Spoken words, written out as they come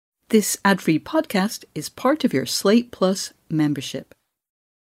This ad-free podcast is part of your Slate Plus membership.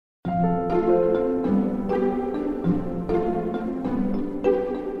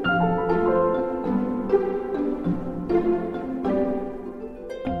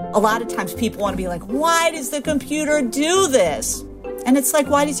 A lot of times people want to be like, why does the computer do this? And it's like,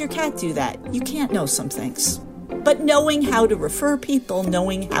 why does your cat do that? You can't know some things. But knowing how to refer people,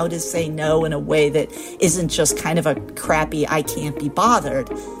 knowing how to say no in a way that isn't just kind of a crappy, I can't be bothered,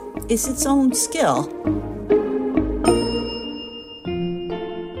 is its own skill.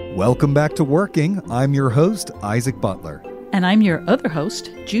 Welcome back to Working. I'm your host, Isaac Butler. And I'm your other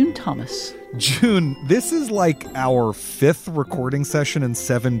host, June Thomas. June, this is like our 5th recording session in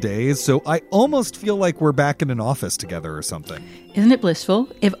 7 days, so I almost feel like we're back in an office together or something. Isn't it blissful?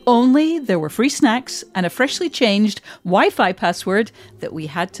 If only there were free snacks and a freshly changed Wi-Fi password that we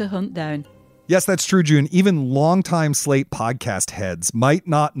had to hunt down. Yes, that's true, June. Even longtime Slate podcast heads might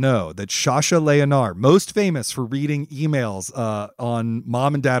not know that Shasha Leonard, most famous for reading emails on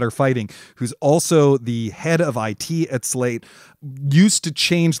Mom and Dad Are Fighting, who's also the head of IT at Slate, used to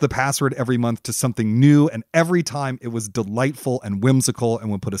change the password every month to something new, and every time it was delightful and whimsical and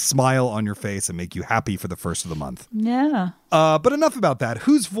would put a smile on your face and make you happy for the first of the month. Yeah. But enough about that.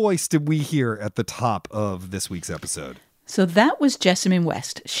 Whose voice did we hear at the top of this week's episode? So that was Jessamyn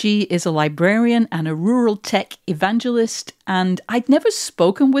West. She is a librarian and a rural tech evangelist, and I'd never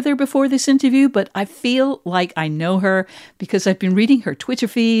spoken with her before this interview, but I feel like I know her because I've been reading her Twitter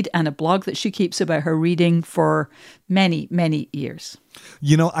feed and a blog that she keeps about her reading for many, many years.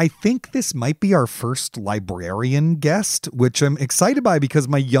 You know, I think this might be our first librarian guest, which I'm excited by because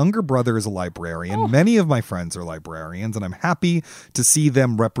my younger brother is a librarian. Oh. Many of my friends are librarians, and I'm happy to see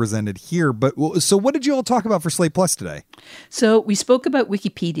them represented here. But so what did you all talk about for Slate Plus today? So we spoke about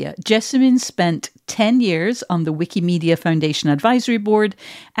Wikipedia. Jessamyn spent 10 years on the Wikimedia Foundation Advisory Board,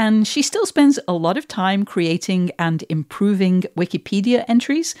 and she still spends a lot of time creating and improving Wikipedia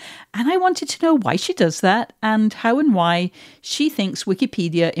entries. And I wanted to know why she does that and how and why she thinks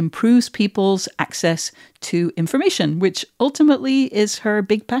Wikipedia improves people's access to information, which ultimately is her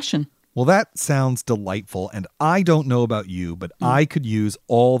big passion. Well, that sounds delightful, and I don't know about you, but I could use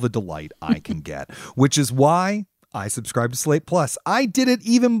all the delight I can get, which is why I subscribe to Slate Plus. I did it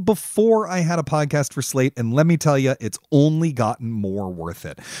even before I had a podcast for Slate, and let me tell you, it's only gotten more worth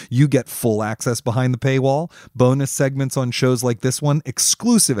it. You get full access behind the paywall, bonus segments on shows like this one,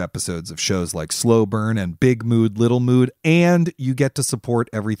 exclusive episodes of shows like Slow Burn and Big Mood, Little Mood, and you get to support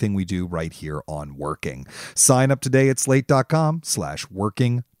everything we do right here on Working. Sign up today at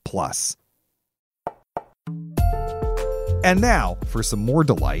slate.com/working+. And now, for some more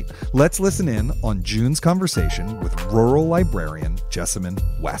delight, let's listen in on June's conversation with rural librarian Jessamyn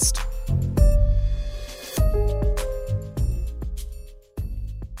West.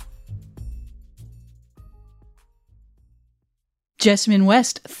 Jessamyn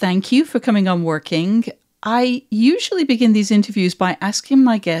West, thank you for coming on Working. I usually begin these interviews by asking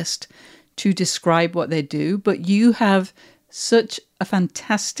my guest to describe what they do, but you have such a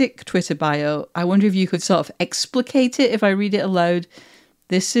fantastic Twitter bio. I wonder if you could sort of explicate it if I read it aloud.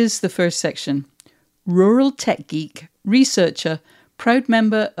 This is the first section. Rural tech geek, researcher, proud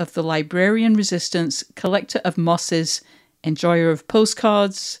member of the Librarian Resistance, collector of mosses, enjoyer of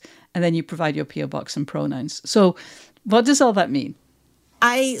postcards, and then you provide your P.O. box and pronouns. So what does all that mean?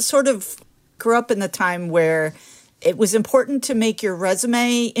 I sort of grew up in the time where it was important to make your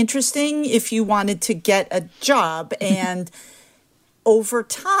resume interesting if you wanted to get a job. And over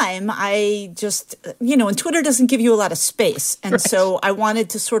time, I just, and Twitter doesn't give you a lot of space. And right. So I wanted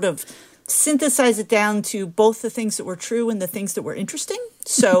to sort of synthesize it down to both the things that were true and the things that were interesting.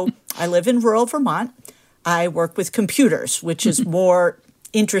 So I live in rural Vermont. I work with computers, which is more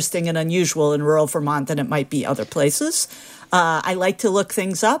interesting and unusual in rural Vermont than it might be other places. I like to look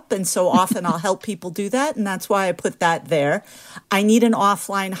things up, and so often I'll help people do that, and that's why I put that there. I need an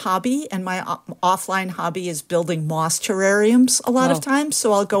offline hobby, and my offline hobby is building moss terrariums a lot of times,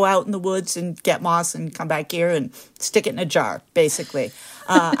 so I'll go out in the woods and get moss and come back here and stick it in a jar, basically.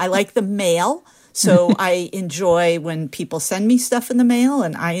 I like the mail, so I enjoy when people send me stuff in the mail,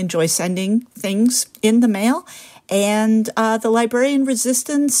 and I enjoy sending things in the mail. And the Librarian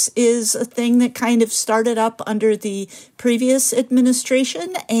Resistance is a thing that kind of started up under the previous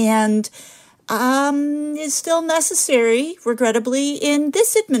administration and is still necessary, regrettably, in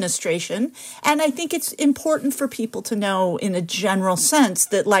this administration. And I think it's important for people to know in a general sense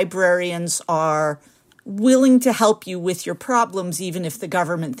that librarians are willing to help you with your problems, even if the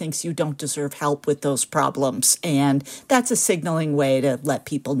government thinks you don't deserve help with those problems. And that's a signaling way to let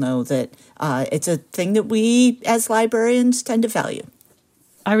people know that it's a thing that we as librarians tend to value.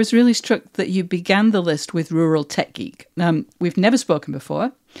 I was really struck that you began the list with Rural Tech Geek. We've never spoken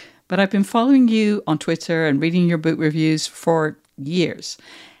before, but I've been following you on Twitter and reading your book reviews for years.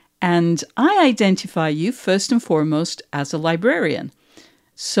 And I identify you first and foremost as a librarian.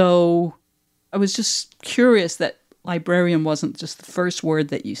 So I was just curious that librarian wasn't just the first word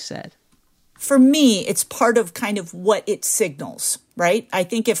that you said. For me, it's part of kind of what it signals, right? I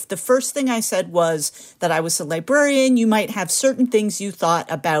think if the first thing I said was that I was a librarian, you might have certain things you thought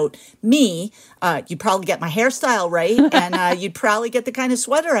about me. You'd probably get my hairstyle right, and you'd probably get the kind of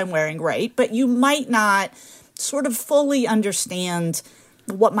sweater I'm wearing right, but you might not sort of fully understand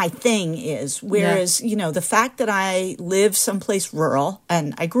what my thing is. Whereas, the fact that I live someplace rural,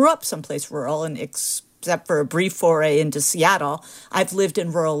 and I grew up someplace rural, and except for a brief foray into Seattle, I've lived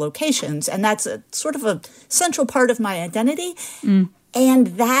in rural locations. And that's a sort of a central part of my identity. And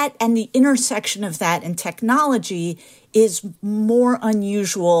that and the intersection of that and technology is more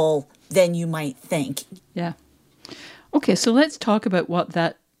unusual than you might think. Yeah. Okay, so let's talk about what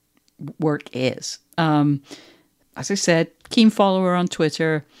that work is. As I said, keen follower on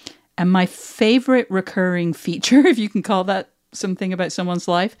Twitter. And my favorite recurring feature, if you can call that something about someone's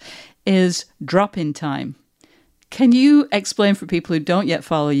life, is drop-in time. Can you explain for people who don't yet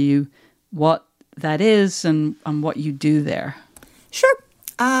follow you what that is and what you do there? Sure.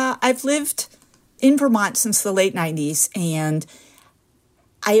 I've lived in Vermont since the late 90s, and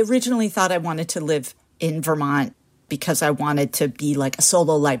I originally thought I wanted to live in Vermont because I wanted to be like a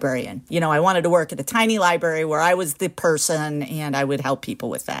solo librarian. I wanted to work at a tiny library where I was the person and I would help people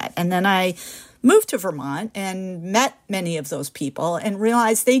with that. And then I moved to Vermont and met many of those people and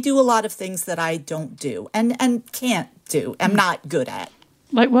realized they do a lot of things that I don't do and can't do. I'm not good at.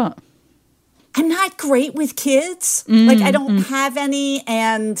 Like what? I'm not great with kids. I don't have any,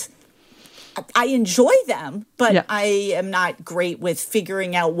 and I enjoy them, but I am not great with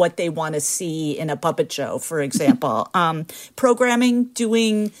figuring out what they want to see in a puppet show, for example. Programming,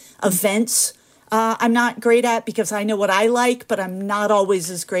 doing events, I'm not great at because I know what I like, but I'm not always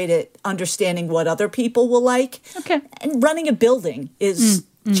as great at understanding what other people will like. Okay. And running a building is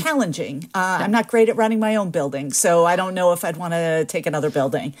challenging. I'm not great at running my own building, so I don't know if I'd want to take another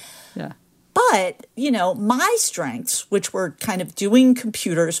building. Yeah. But, my strengths, which were kind of doing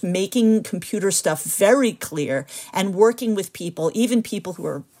computers, making computer stuff very clear, and working with people, even people who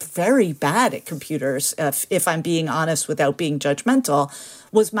are very bad at computers, if I'm being honest without being judgmental,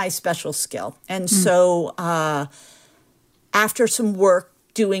 was my special skill. And so after some work,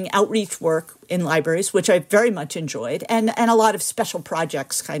 doing outreach work in libraries, which I very much enjoyed, and a lot of special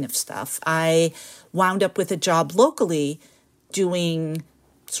projects kind of stuff, I wound up with a job locally doing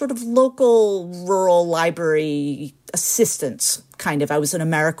sort of local rural library assistance, kind of. I was an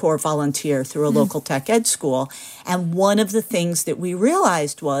AmeriCorps volunteer through a local tech ed school. And one of the things that we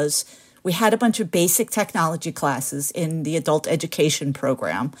realized was we had a bunch of basic technology classes in the adult education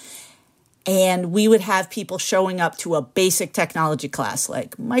program. And we would have people showing up to a basic technology class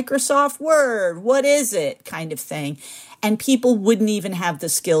like Microsoft Word, what is it, kind of thing. And people wouldn't even have the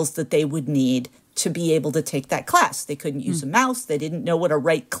skills that they would need to be able to take that class. They couldn't use a mouse. They didn't know what a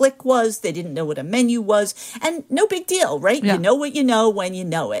right click was. They didn't know what a menu was. And no big deal, right? Yeah. You know what you know when you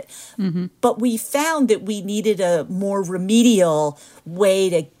know it. But we found that we needed a more remedial way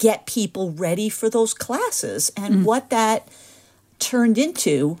to get people ready for those classes. And what that turned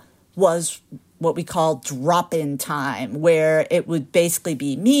into was what we call drop-in time, where it would basically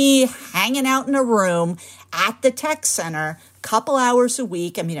be me hanging out in a room at the tech center, couple hours a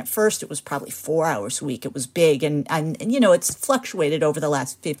week. I mean, at first it was probably 4 hours a week. It was big. And it's fluctuated over the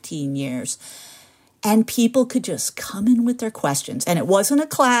last 15 years. And people could just come in with their questions. And it wasn't a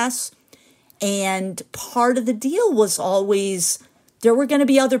class. And part of the deal was always there were going to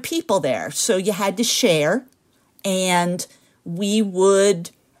be other people there. So you had to share. And we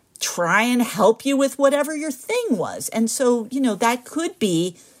would try and help you with whatever your thing was. And so, that could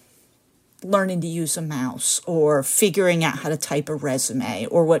be learning to use a mouse or figuring out how to type a resume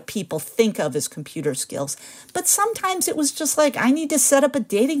or what people think of as computer skills. But sometimes it was just like, I need to set up a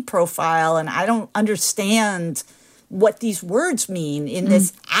dating profile and I don't understand what these words mean in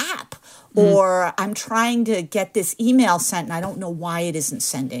this app. Or I'm trying to get this email sent and I don't know why it isn't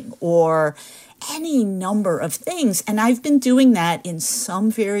sending, or any number of things. And I've been doing that in some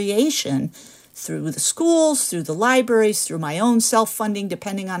variation through the schools, through the libraries, through my own self-funding,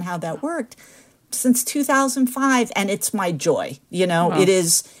 depending on how that worked, since 2005. And it's my joy. Wow. It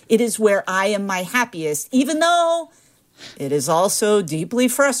is where I am my happiest, even though It is also deeply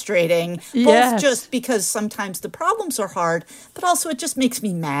frustrating, both just because sometimes the problems are hard, but also it just makes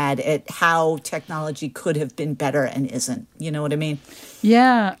me mad at how technology could have been better and isn't. You know what I mean?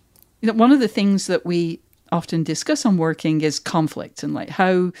 Yeah. One of the things that we often discuss on working is conflict and like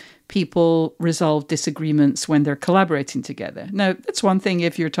how people resolve disagreements when they're collaborating together. Now, that's one thing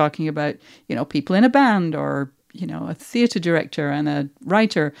if you're talking about, people in a band or, a theatre director and a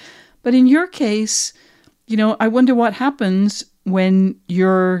writer. But in your case, I wonder what happens when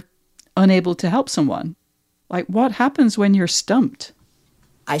you're unable to help someone. Like, what happens when you're stumped?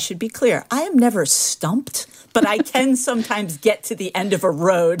 I should be clear. I am never stumped, but I can sometimes get to the end of a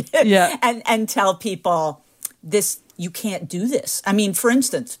road and tell people, you can't do this. I mean, for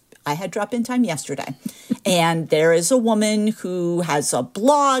instance, I had drop-in time yesterday, and there is a woman who has a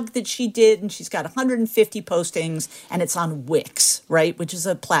blog that she did, and she's got 150 postings, and it's on Wix, right, which is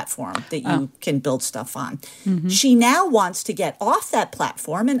a platform that you can build stuff on. Mm-hmm. She now wants to get off that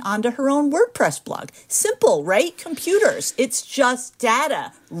platform and onto her own WordPress blog. Simple, right? Computers. It's just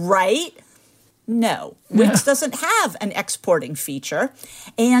data, right? No, Wix doesn't have an exporting feature.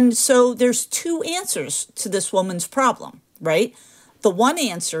 And so there's two answers to this woman's problem, right? The one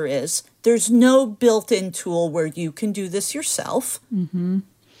answer is there's no built-in tool where you can do this yourself. Mm-hmm.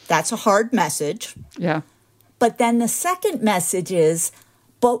 That's a hard message. Yeah. But then the second message is,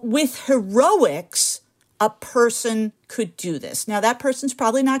 but with heroics, a person could do this. Now, that person's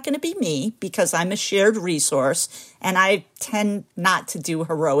probably not going to be me because I'm a shared resource, and I tend not to do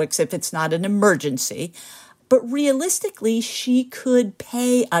heroics if it's not an emergency. But realistically, she could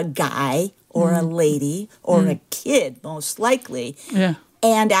pay a guy or a lady or a kid, most likely,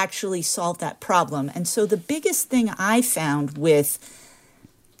 and actually solve that problem. And so the biggest thing I found with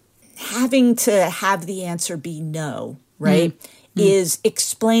having to have the answer be no, right, is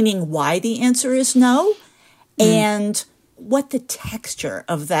explaining why the answer is no and what the texture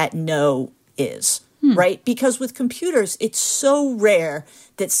of that no is, right? Because with computers, it's so rare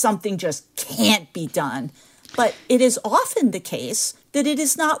that something just can't be done. But it is often the case that it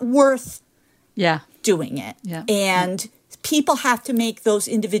is not worth doing it. Yeah. And people have to make those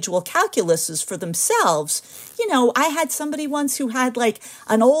individual calculuses for themselves. I had somebody once who had like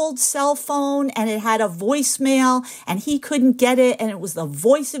an old cell phone and it had a voicemail and he couldn't get it. And it was the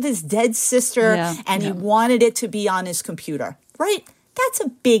voice of his dead sister and he wanted it to be on his computer, right? That's a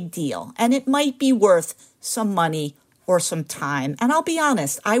big deal. And it might be worth some money or some time. And I'll be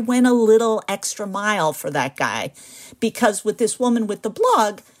honest, I went a little extra mile for that guy because with this woman with the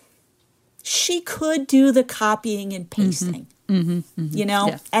blog, she could do the copying and pasting, and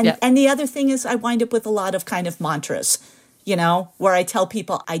the other thing is I wind up with a lot of kind of mantras, where I tell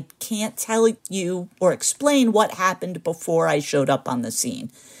people I can't tell you or explain what happened before I showed up on the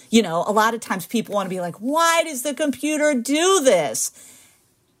scene. A lot of times people want to be like, why does the computer do this?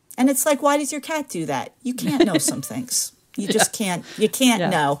 And it's like, why does your cat do that? You can't know some things. You just can't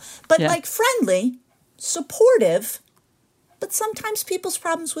know. But like friendly, supportive. But sometimes people's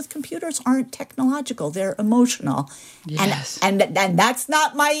problems with computers aren't technological. They're emotional. Yes. And that's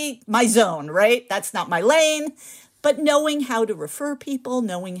not my zone, right? That's not my lane. But knowing how to refer people,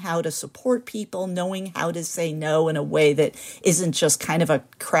 knowing how to support people, knowing how to say no in a way that isn't just kind of a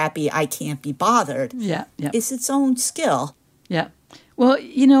crappy, I can't be bothered, is its own skill. Yeah. Well,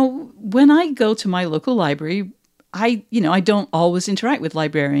 when I go to my local library, I don't always interact with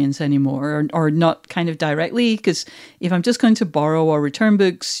librarians anymore or not kind of directly because if I'm just going to borrow or return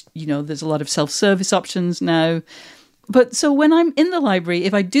books, there's a lot of self-service options now. But so when I'm in the library,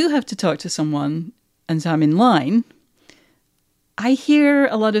 if I do have to talk to someone and so I'm in line, I hear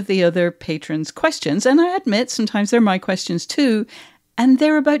a lot of the other patrons' questions. And I admit sometimes they're my questions too. And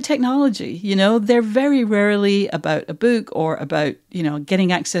they're about technology. They're very rarely about a book or about,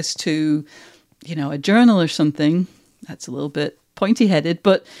 getting access to a journal or something. That's a little bit pointy-headed,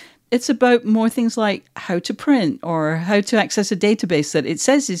 but it's about more things like how to print or how to access a database that it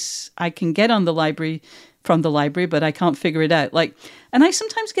says is I can get on from the library, but I can't figure it out. And I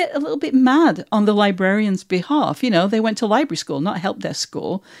sometimes get a little bit mad on the librarian's behalf. They went to library school, not help desk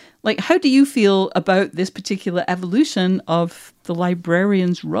school. How do you feel about this particular evolution of the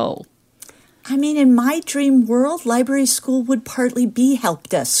librarian's role? I mean, in my dream world, library school would partly be help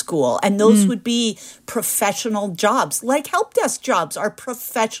desk school, and those would be professional jobs. Like help desk jobs are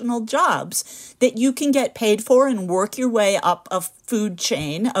professional jobs that you can get paid for and work your way up a food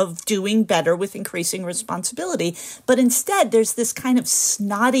chain of doing better with increasing responsibility. But instead, there's this kind of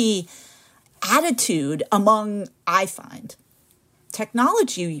snotty attitude among, I find,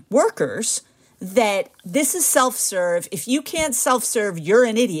 technology workers that this is self-serve. If you can't self-serve, you're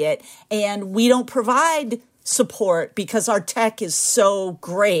an idiot. And we don't provide support because our tech is so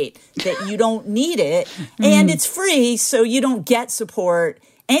great that you don't need it and it's free, so you don't get support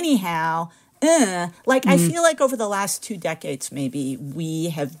anyhow. I feel like over the last 2 decades, maybe, we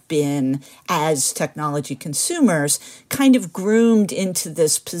have been, as technology consumers, kind of groomed into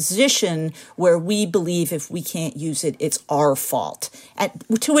this position where we believe if we can't use it, it's our fault.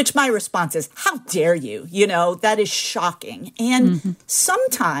 To which my response is, how dare you? You know, that is shocking. And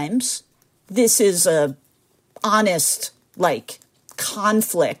sometimes this is a honest,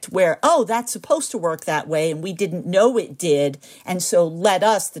 conflict where, oh, that's supposed to work that way and we didn't know it did, and so let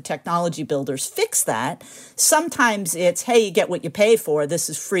us, the technology builders, fix that. Sometimes it's, hey, you get what you pay for, this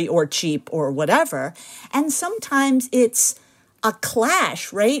is free or cheap or whatever. And sometimes it's a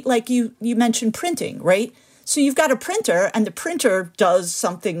clash, right? Like you mentioned printing, right? So you've got a printer and the printer does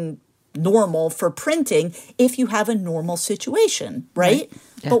something normal for printing if you have a normal situation, right?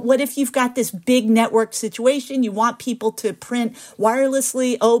 Yeah. But what if you've got this big network situation? You want people to print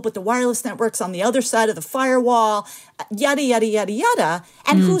wirelessly. Oh, but the wireless network's on the other side of the firewall, yada, yada, yada, yada.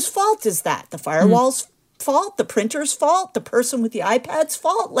 And whose fault is that? The firewall's fault? The printer's fault? The person with the iPad's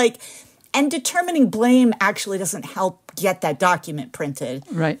fault? And determining blame actually doesn't help get that document printed.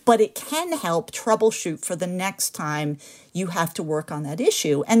 Right. But it can help troubleshoot for the next time you have to work on that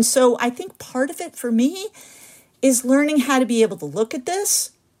issue. And so I think part of it for me is learning how to be able to look at this,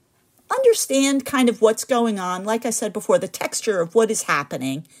 understand kind of what's going on, like I said before, the texture of what is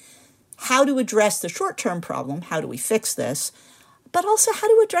happening, how to address the short-term problem, how do we fix this, but also how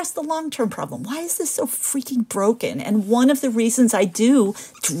to address the long-term problem. Why is this so freaking broken? And one of the reasons I do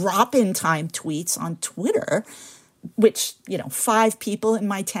drop-in time tweets on Twitter, which, 5 people in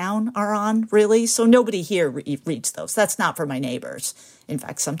my town are on, really. So nobody here reads those. That's not for my neighbors. In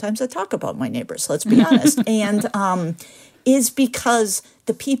fact, sometimes I talk about my neighbors, let's be honest. And is because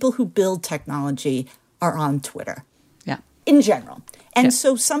the people who build technology are on Twitter. Yeah. In general. And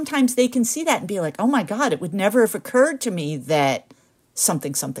so sometimes they can see that and be like, oh my God, it would never have occurred to me that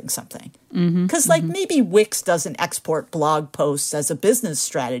something. Because maybe Wix doesn't export blog posts as a business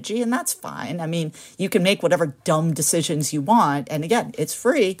strategy, and that's fine. I mean, you can make whatever dumb decisions you want. And again, it's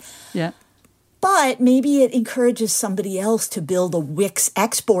free. Yeah. But maybe it encourages somebody else to build a Wix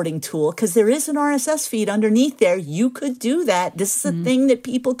exporting tool because there is an RSS feed underneath there. You could do that. This is a thing that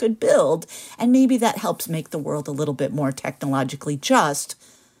people could build. And maybe that helps make the world a little bit more technologically just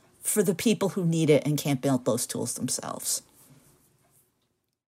for the people who need it and can't build those tools themselves.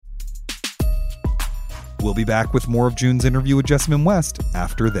 We'll be back with more of June's interview with Jessamyn West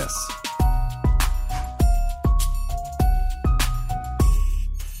after this.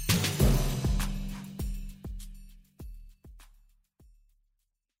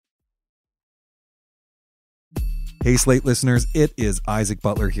 Hey, Slate listeners, it is Isaac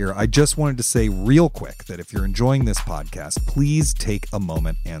Butler here. I just wanted to say real quick that if you're enjoying this podcast, please take a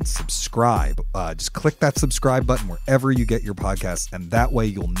moment and subscribe. Just click that subscribe button wherever you get your podcasts, and that way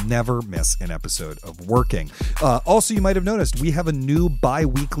you'll never miss an episode of Working. Also, you might have noticed we have a new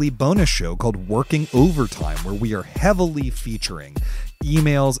bi-weekly bonus show called Working Overtime, where we are heavily featuring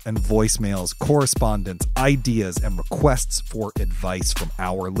emails and voicemails, correspondence, ideas, and requests for advice from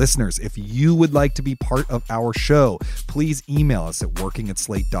our listeners. If you would like to be part of our show, please email us at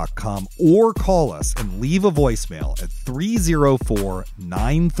working@slate.com or call us and leave a voicemail at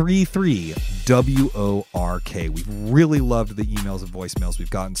 304-933-WORK. We've really loved the emails and voicemails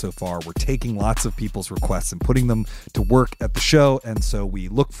we've gotten so far. We're taking lots of people's requests and putting them to work at the show, and so we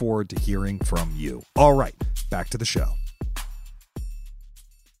look forward to hearing from you. All right, back to the show.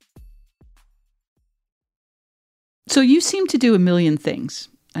 So you seem to do a million things,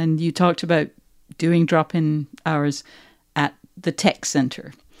 and you talked about doing drop-in hours at the tech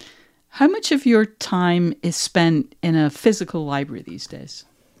center. How much of your time is spent in a physical library these days?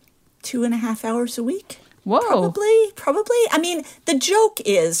 2.5 hours a week. Whoa. Probably. I mean, the joke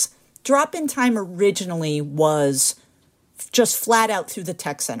is drop-in time originally was just flat out through the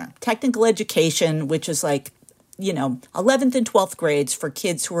tech center. Technical education, which is 11th and 12th grades for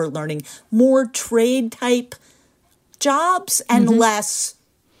kids who are learning more trade type jobs and less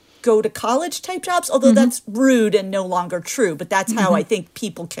go to college type jobs, although that's rude and no longer true. But that's how I think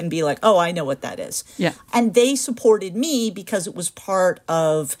people can be like, oh, I know what that is. Yeah. And they supported me because it was part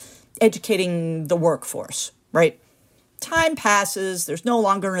of educating the workforce, right? Time passes. There's no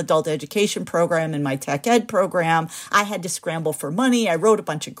longer an adult education program in my tech ed program. I had to scramble for money. I wrote a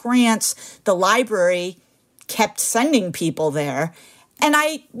bunch of grants. The library kept sending people there. And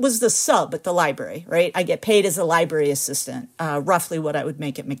I was the sub at the library, right? I get paid as a library assistant, roughly what I would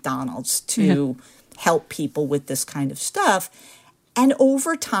make at McDonald's to help people with this kind of stuff. And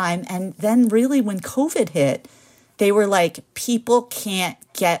over time, and then really when COVID hit, they were like, people can't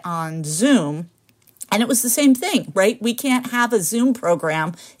get on Zoom. And it was the same thing, right? We can't have a Zoom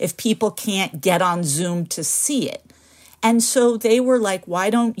program if people can't get on Zoom to see it. And so they were like, why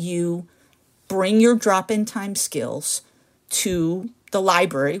don't you bring your drop-in time skills to the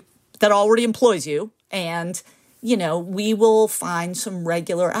library that already employs you, and we will find some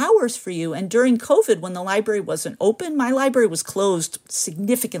regular hours for you. And during COVID, when the library wasn't open, my library was closed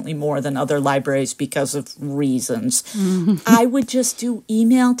significantly more than other libraries because of reasons. Mm-hmm. I would just do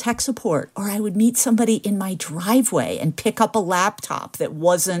email tech support, or I would meet somebody in my driveway and pick up a laptop that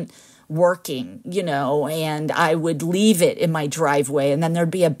wasn't working, and I would leave it in my driveway, and then there'd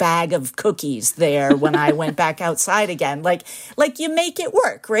be a bag of cookies there when I went back outside again. Like you make it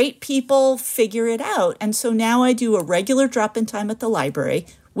work, right? People figure it out. And so now I do a regular drop-in time at the library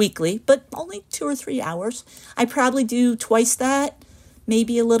weekly, but only 2 or 3 hours. I probably do twice that,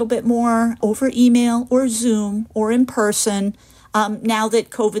 maybe a little bit more over email or Zoom or in person. Now that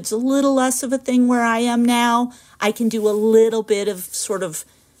COVID's a little less of a thing where I am now, I can do a little bit of sort of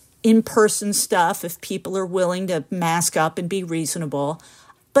in-person stuff if people are willing to mask up and be reasonable.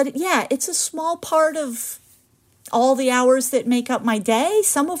 But yeah, it's a small part of all the hours that make up my day.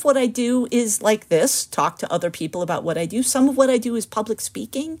 Some of what I do is like this, talk to other people about what I do. Some of what I do is public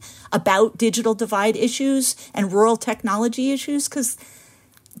speaking about digital divide issues and rural technology issues, because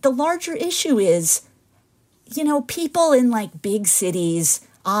the larger issue is, people in like big cities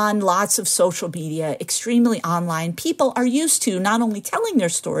on lots of social media, extremely online, people are used to not only telling their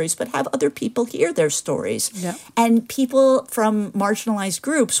stories, but have other people hear their stories. Yeah. And people from marginalized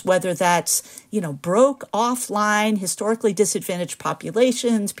groups, whether that's, broke, offline, historically disadvantaged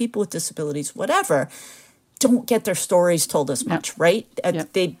populations, people with disabilities, whatever, don't get their stories told as much, right?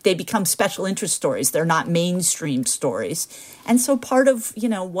 They become special interest stories. They're not mainstream stories. And so part of,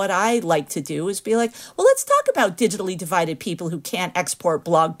 what I like to do is be like, well, let's talk about digitally divided people who can't export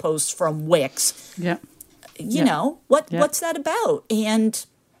blog posts from Wix. Yeah. What's that about? And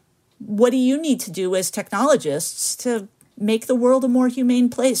what do you need to do as technologists to make the world a more humane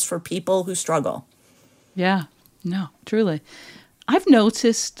place for people who struggle? Yeah, no, truly. I've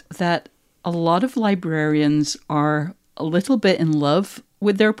noticed that a lot of librarians are a little bit in love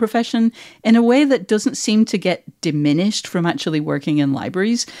with their profession in a way that doesn't seem to get diminished from actually working in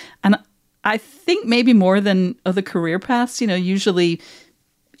libraries. And I think maybe more than other career paths, usually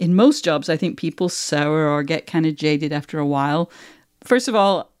in most jobs, I think people sour or get kind of jaded after a while. First of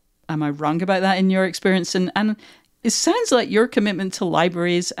all, am I wrong about that in your experience? And it sounds like your commitment to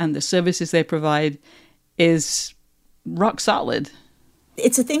libraries and the services they provide is rock solid.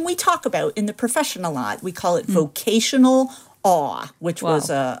 It's a thing we talk about in the profession a lot. We call it vocational awe, which was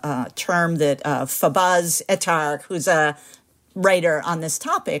a term that Fabaz Etar, who's a writer on this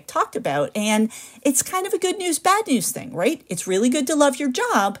topic, talked about. And it's kind of a good news, bad news thing, right? It's really good to love your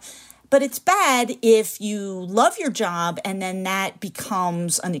job, but it's bad if you love your job and then that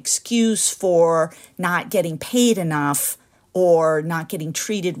becomes an excuse for not getting paid enough or not getting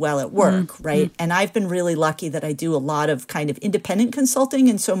treated well at work, right? And I've been really lucky that I do a lot of kind of independent consulting,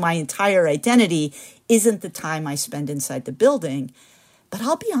 and so my entire identity isn't the time I spend inside the building. But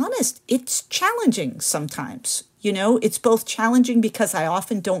I'll be honest, it's challenging sometimes. It's both challenging because I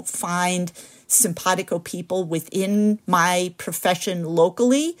often don't find simpatico people within my profession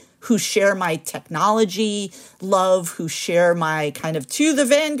locally who share my technology love, who share my kind of to the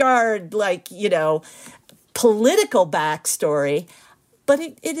vanguard, political backstory, but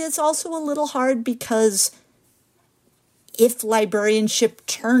it is also a little hard because if librarianship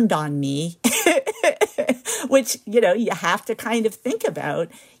turned on me, which, you have to kind of think about,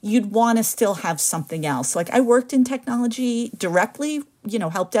 you'd want to still have something else. Like I worked in technology directly,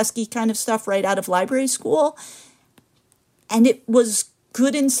 help desky kind of stuff right out of library school. And it was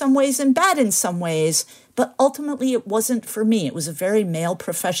good in some ways and bad in some ways, but ultimately it wasn't for me. It was a very male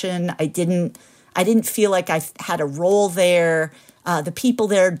profession. I didn't feel like I had a role there. The people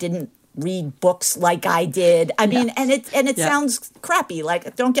there didn't read books like I did. I mean, and it sounds crappy.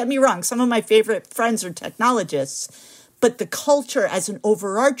 Like, don't get me wrong. Some of my favorite friends are technologists, but the culture as an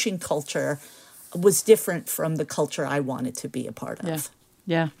overarching culture was different from the culture I wanted to be a part of.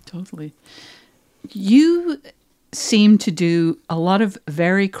 Yeah, totally. You seem to do a lot of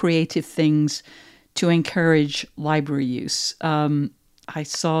very creative things to encourage library use. I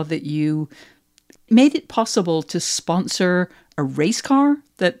saw that you made it possible to sponsor a race car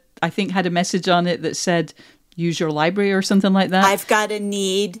that I think had a message on it that said, use your library or something like that. I've got a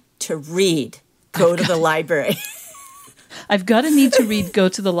need to read. Go to the library. I've got a need to read. Go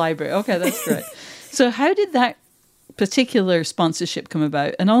to the library. Okay, that's great. So how did that particular sponsorship come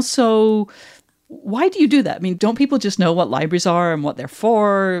about? And also, why do you do that? I mean, don't people just know what libraries are and what they're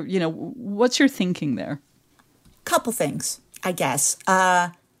for? You know, what's your thinking there? Couple things, I guess.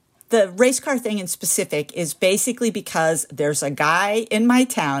 The race car thing in specific is basically because there's a guy in my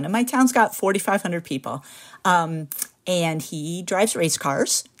town, and my town's got 4,500 people, and he drives race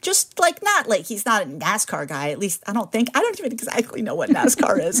cars. Just he's not a NASCAR guy. At least I don't even exactly know what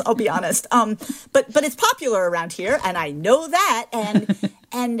NASCAR is. I'll be honest. But it's popular around here, and I know that.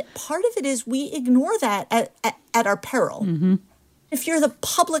 And part of it is we ignore that at our peril. Mm-hmm. If you're the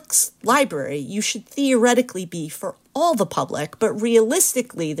public's library, you should theoretically be for all the public, but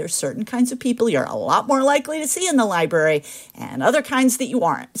realistically, there's certain kinds of people you're a lot more likely to see in the library and other kinds that you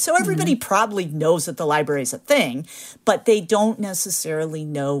aren't. So everybody probably knows that the library is a thing, but they don't necessarily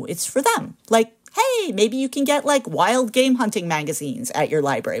know it's for them. Like, hey, maybe you can get like wild game hunting magazines at your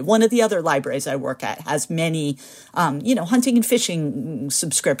library. One of the other libraries I work at has many, hunting and fishing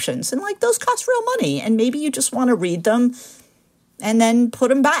subscriptions, and like those cost real money. And maybe you just want to read them and then put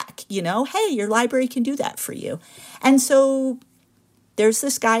them back, hey, your library can do that for you. And so there's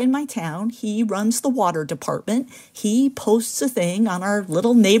this guy in my town. He runs the water department. He posts a thing on our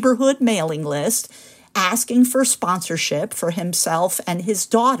little neighborhood mailing list asking for sponsorship for himself and his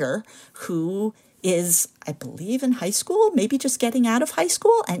daughter, who is, I believe, in high school, maybe just getting out of high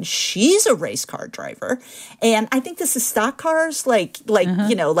school, and she's a race car driver. And I think this is stock cars, like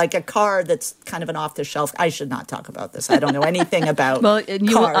a car that's kind of an off-the-shelf. I should not talk about this. I don't know anything about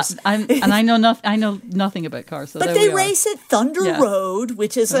cars. I know nothing about cars. So but they race at Thunder Road,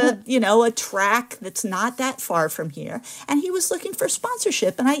 which is a track that's not that far from here. And he was looking for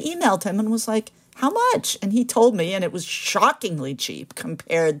sponsorship, and I emailed him and was like, how much? And he told me, and it was shockingly cheap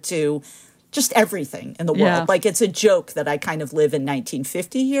compared to just everything in the world. Yeah. Like, it's a joke that I kind of live in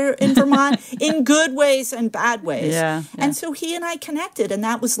 1950 here in Vermont in good ways and bad ways. Yeah. And so he and I connected, and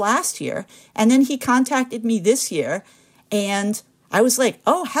that was last year. And then he contacted me this year, and I was like,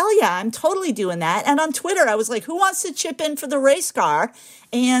 oh, hell yeah, I'm totally doing that. And on Twitter, I was like, who wants to chip in for the race car?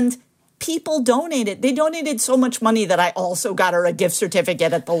 And people donated. They donated so much money that I also got her a gift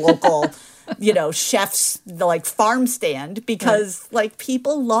certificate at the local chef's farm stand, because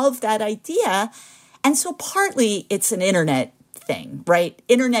people love that idea. And so partly it's an internet thing, right?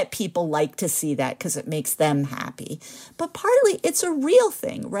 Internet people like to see that because it makes them happy. But partly it's a real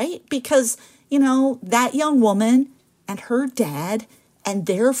thing, right? Because, that young woman and her dad and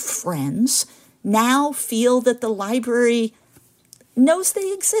their friends now feel that the library knows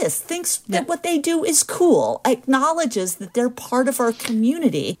they exist, thinks that what they do is cool, acknowledges that they're part of our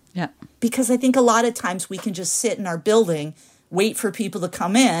community. Yeah. Because I think a lot of times we can just sit in our building, wait for people to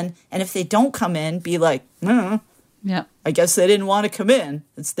come in, and if they don't come in, be like, I guess they didn't want to come in.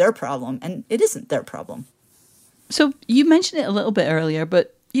 It's their problem. And it isn't their problem. So you mentioned it a little bit earlier,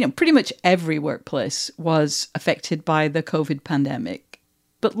 but, pretty much every workplace was affected by the COVID pandemic.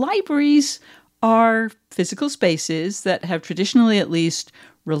 But libraries are physical spaces that have traditionally at least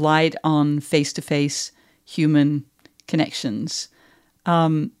relied on face-to-face human connections.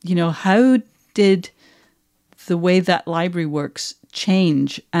 How did the way that library works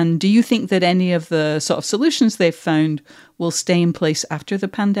change? And do you think that any of the sort of solutions they've found will stay in place after the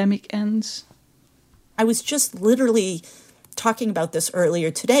pandemic ends? I was just literally talking about this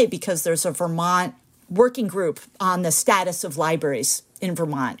earlier today because there's a Vermont working group on the status of libraries in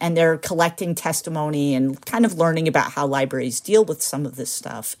Vermont, and they're collecting testimony and kind of learning about how libraries deal with some of this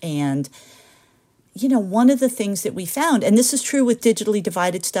stuff. And one of the things that we found, and this is true with digitally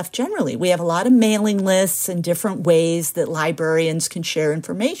divided stuff generally, we have a lot of mailing lists and different ways that librarians can share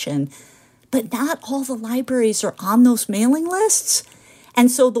information, but not all the libraries are on those mailing lists.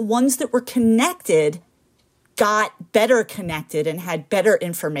 And so the ones that were connected got better connected and had better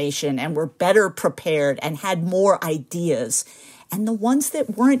information and were better prepared and had more ideas. And the ones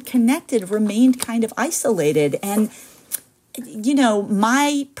that weren't connected remained kind of isolated. And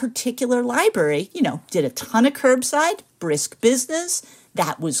my particular library, did a ton of curbside, brisk business.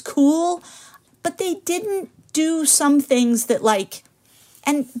 That was cool. But they didn't do some things that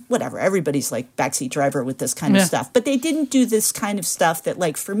and whatever, everybody's backseat driver with this kind of stuff. But they didn't do this kind of stuff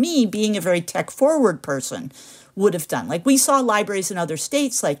that for me, being a very tech forward person, would have done. We saw libraries in other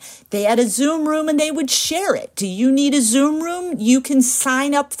states, they had a Zoom room and they would share it. Do you need a Zoom room? You can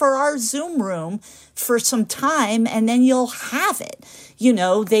sign up for our Zoom room for some time and then you'll have it.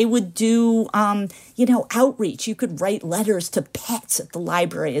 They would do, outreach. You could write letters to pets at the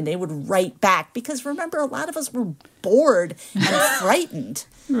library and they would write back. Because remember, a lot of us were bored and frightened,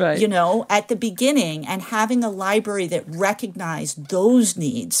 right. At the beginning. And having a library that recognized those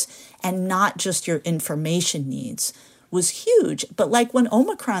needs and not just your information needs was huge. But like when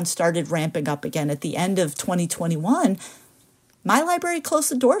Omicron started ramping up again at the end of 2021, my library closed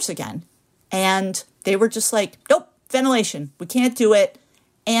the doors again. And they were just like, nope. Ventilation, we can't do it.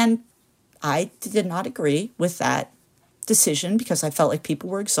 And I did not agree with that decision because I felt like people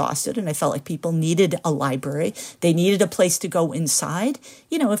were exhausted and I felt like people needed a library. They needed a place to go inside.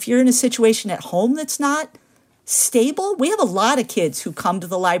 If you're in a situation at home that's not stable, we have a lot of kids who come to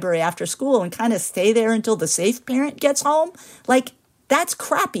the library after school and kind of stay there until the safe parent gets home. Like, that's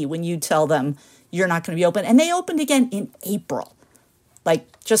crappy when you tell them you're not going to be open. And they opened again in April.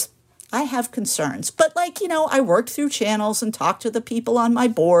 I have concerns, but I worked through channels and talked to the people on my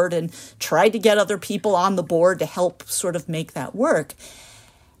board and tried to get other people on the board to help sort of make that work.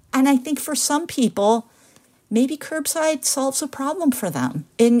 And I think for some people, maybe curbside solves a problem for them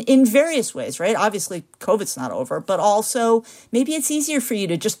in various ways, right? Obviously, COVID's not over, but also maybe it's easier for you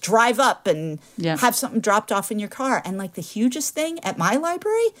to just drive up and have something dropped off in your car. And the hugest thing at my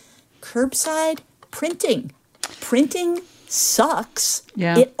library, curbside printing. Printing sucks.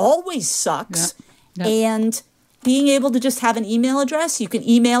 Yeah. It always sucks. Yeah. Yeah. And being able to just have an email address, you can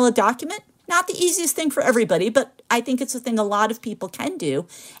email a document, not the easiest thing for everybody, but I think it's a thing a lot of people can do.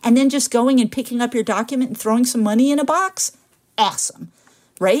 And then just going and picking up your document and throwing some money in a box, awesome,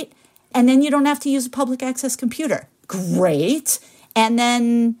 right? And then you don't have to use a public access computer. Great. And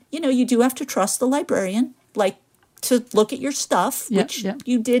then, you do have to trust the librarian, to look at your stuff, which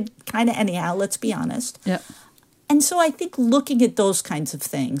you did kind of anyhow, let's be honest. Yeah. And so I think looking at those kinds of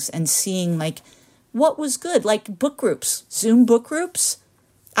things and seeing what was good, like book groups, Zoom book groups.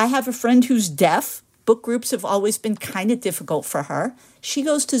 I have a friend who's deaf. Book groups have always been kind of difficult for her. She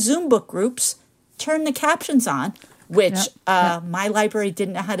goes to Zoom book groups, turn the captions on, which my library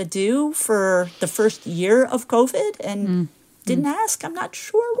didn't know how to do for the first year of COVID and didn't ask. I'm not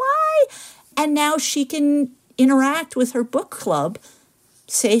sure why. And now she can interact with her book club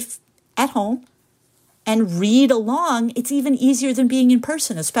safe at home and read along. It's even easier than being in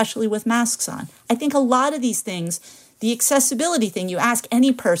person, especially with masks on. I think a lot of these things, the accessibility thing, you ask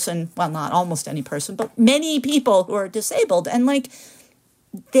any person, well, not almost any person, but many people who are disabled, and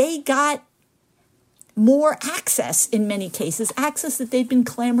they got more access in many cases, access that they've been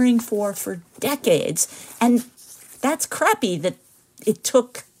clamoring for decades. And that's crappy that it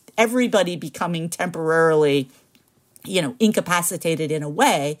took everybody becoming temporarily, incapacitated in a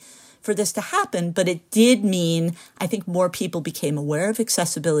way for this to happen, but it did mean, I think, more people became aware of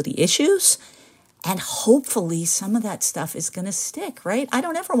accessibility issues, and hopefully some of that stuff is going to stick, right? I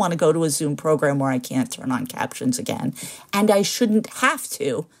don't ever want to go to a Zoom program where I can't turn on captions again, and I shouldn't have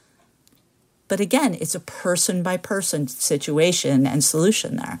to. But again, it's a person-by-person situation and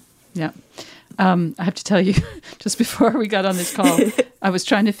solution there. Yeah. I have to tell you, just before we got on this call, I was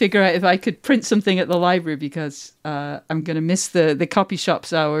trying to figure out if I could print something at the library because I'm going to miss the copy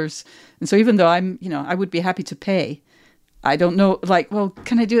shop's hours. And so even though I would be happy to pay, I don't know,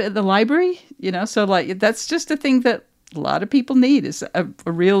 can I do it at the library? So that's just a thing that a lot of people need is a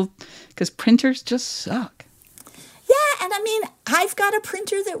real, because printers just suck. Yeah, and I've got a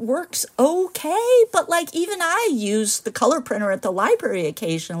printer that works okay, but even I use the color printer at the library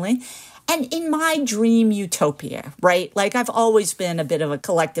occasionally. And in my dream utopia, right? I've always been a bit of a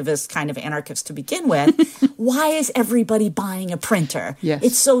collectivist kind of anarchist to begin with. Why is everybody buying a printer? Yes.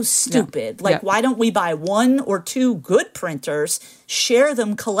 It's so stupid. Why don't we buy one or two good printers, share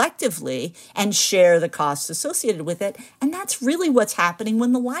them collectively, and share the costs associated with it? And that's really what's happening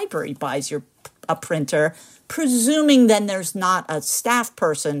when the library buys a printer, presuming then there's not a staff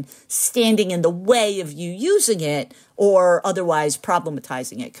person standing in the way of you using it or otherwise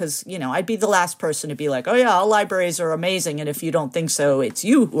problematizing it. Because, I'd be the last person to be like, oh, yeah, all libraries are amazing. And if you don't think so, it's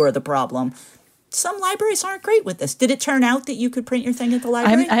you who are the problem. Some libraries aren't great with this. Did it turn out that you could print your thing at the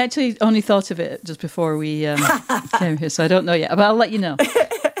library? I actually only thought of it just before we came here, so I don't know yet. But I'll let you know.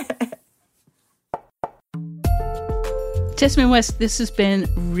 Jessamyn West, this has been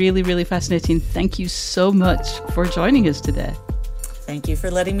really, really fascinating. Thank you so much for joining us today. Thank you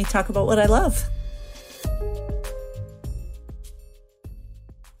for letting me talk about what I love.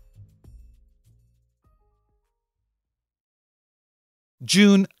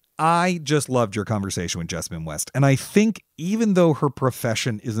 June, I just loved your conversation with Jessamyn West. And I think even though her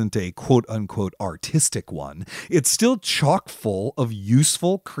profession isn't a quote unquote artistic one, it's still chock full of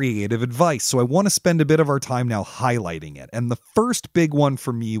useful, creative advice. So I want to spend a bit of our time now highlighting it. And the first big one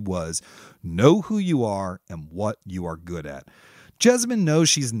for me was know who you are and what you are good at. Jessamyn knows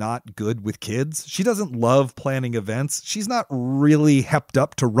she's not good with kids. She doesn't love planning events. She's not really hepped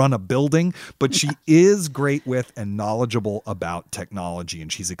up to run a building, but she is great with and knowledgeable about technology,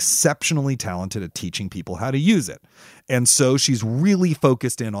 and she's exceptionally talented at teaching people how to use it. And so she's really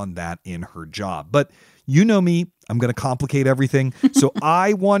focused in on that in her job. But you know me, I'm going to complicate everything. So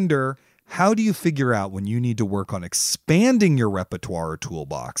I wonder, how do you figure out when you need to work on expanding your repertoire or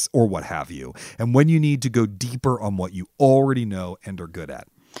toolbox or what have you, and when you need to go deeper on what you already know and are good at?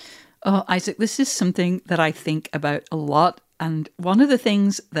 Oh, Isaac, this is something that I think about a lot. And one of the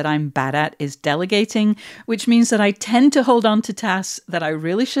things that I'm bad at is delegating, which means that I tend to hold on to tasks that I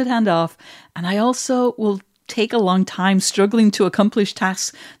really should hand off. And I also will take a long time struggling to accomplish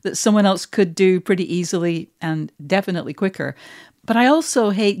tasks that someone else could do pretty easily and definitely quicker. But I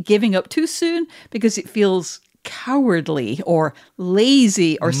also hate giving up too soon because it feels cowardly or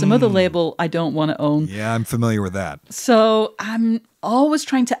lazy or some other label I don't want to own. Yeah, I'm familiar with that. So I'm always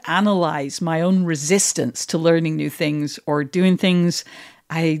trying to analyze my own resistance to learning new things or doing things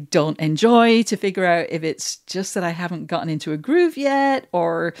I don't enjoy to figure out if it's just that I haven't gotten into a groove yet,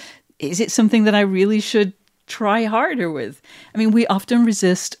 or is it something that I really should try harder with? I mean, we often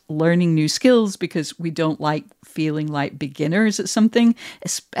resist learning new skills because we don't like feeling like beginners at something,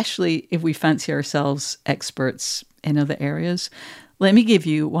 especially if we fancy ourselves experts in other areas. Let me give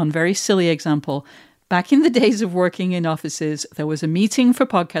you one very silly example. Back in the days of working in offices, there was a meeting for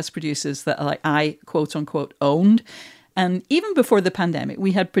podcast producers that I quote unquote owned. And even before the pandemic,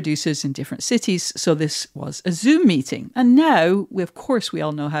 we had producers in different cities. So this was a Zoom meeting. And now, of course, we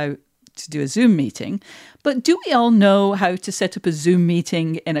all know how to do a Zoom meeting. But do we all know how to set up a Zoom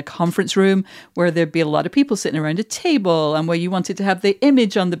meeting in a conference room where there'd be a lot of people sitting around a table and where you wanted to have the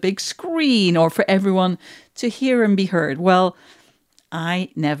image on the big screen or for everyone to hear and be heard? Well,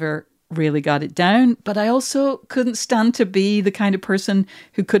 I never really got it down, but I also couldn't stand to be the kind of person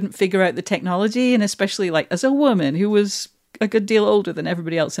who couldn't figure out the technology, and especially as a woman who was a good deal older than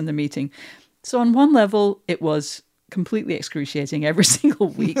everybody else in the meeting. So on one level, it was completely excruciating. Every single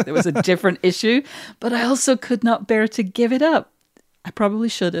week there was a different issue, but I also could not bear to give it up. I probably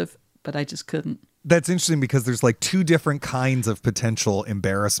should have, but I just couldn't. That's interesting because there's two different kinds of potential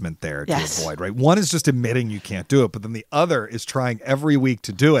embarrassment there to avoid, right? One is just admitting you can't do it, but then the other is trying every week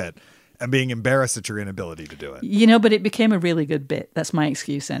to do it and being embarrassed at your inability to do it. But it became a really good bit. That's my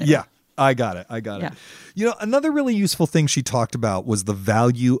excuse anyway. Yeah. I got it. Another really useful thing she talked about was the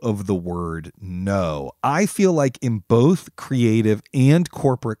value of the word no. I feel like in both creative and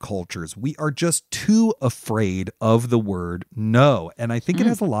corporate cultures, we are just too afraid of the word no. And I think it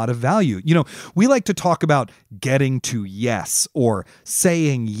has a lot of value. We like to talk about getting to yes or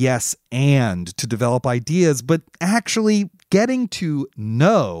saying yes and to develop ideas, but actually getting to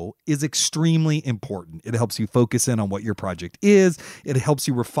no is extremely important. It helps you focus in on what your project is. It helps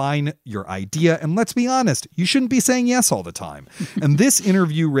you refine your idea. And let's be honest, you shouldn't be saying yes all the time. And this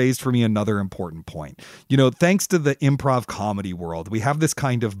interview raised for me another important point. Thanks to the improv comedy world, we have this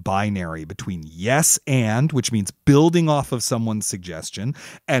kind of binary between yes and, which means building off of someone's suggestion,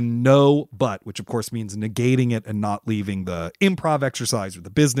 and no but, which of course means negating it and not leaving the improv exercise or the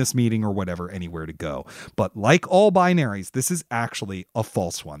business meeting or whatever anywhere to go. But like all binaries, this is actually a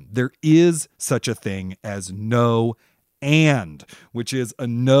false one. There is such a thing as no and, which is a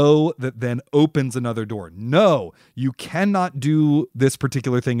no that then opens another door. No, you cannot do this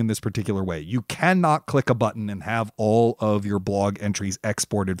particular thing in this particular way. You cannot click a button and have all of your blog entries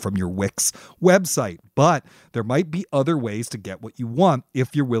exported from your Wix website. But there might be other ways to get what you want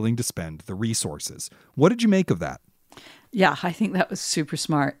if you're willing to spend the resources. What did you make of that? Yeah, I think that was super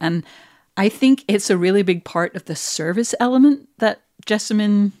smart. And I think it's a really big part of the service element that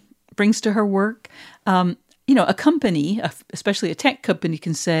Jessamyn brings to her work. A company, especially a tech company,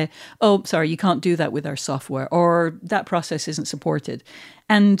 can say, oh, sorry, you can't do that with our software, or that process isn't supported.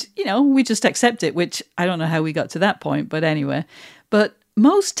 And, we just accept it, which I don't know how we got to that point, but anyway. But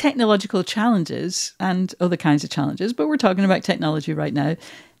most technological challenges and other kinds of challenges, but we're talking about technology right now,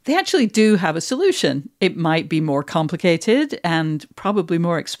 they actually do have a solution. It might be more complicated and probably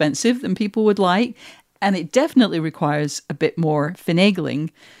more expensive than people would like, and it definitely requires a bit more finagling.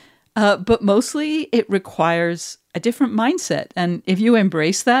 But mostly it requires a different mindset. And if you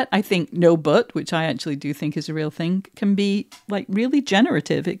embrace that, I think no but, which I actually do think is a real thing, can be really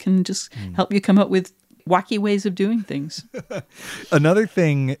generative. It can just help you come up with wacky ways of doing things. Another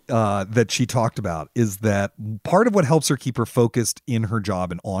thing that she talked about is that part of what helps her keep her focused in her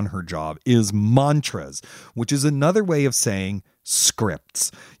job and on her job is mantras, which is another way of saying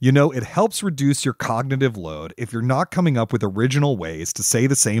scripts. You know, it helps reduce your cognitive load if you're not coming up with original ways to say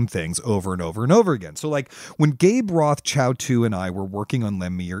the same things over and over and over again. So like when Gabe Roth, Chow Tu, and I were working on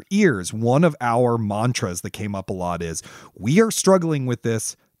Lend Me Your Ears, one of our mantras that came up a lot is, we are struggling with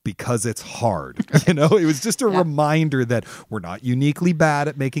this because it's hard. You know, it was just a reminder that we're not uniquely bad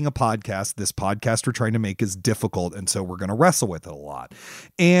at making a podcast. This podcast we're trying to make is difficult, and so we're going to wrestle with it a lot.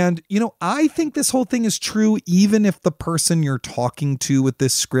 And, you know, I think this whole thing is true even if the person you're talking to with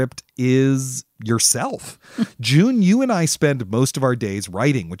this script is yourself. June, you and I spend most of our days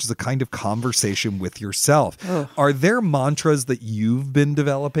writing, which is a kind of conversation with yourself. Are there mantras that you've been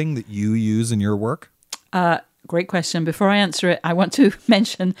developing that you use in your work? Great question. Before I answer it, I want to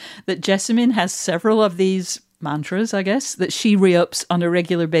mention that Jessamyn has several of these mantras, I guess, that she re-ups on a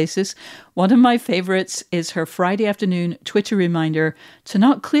regular basis. One of my favorites is her Friday afternoon Twitter reminder to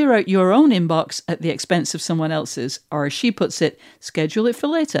not clear out your own inbox at the expense of someone else's, or as she puts it, schedule it for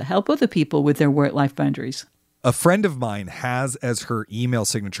later. Help other people with their work-life boundaries. A friend of mine has as her email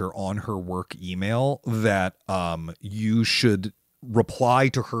signature on her work email that you should reply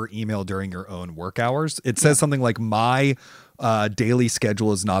to her email during your own work hours. It says something like, my daily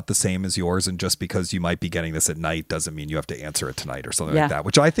schedule is not the same as yours, and just because you might be getting this at night doesn't mean you have to answer it tonight, or something like that,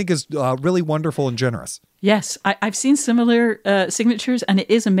 which I think is really wonderful and generous. Yes, I've seen similar signatures, and it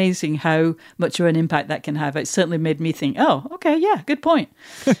is amazing how much of an impact that can have. It certainly made me think, oh, okay, yeah, good point.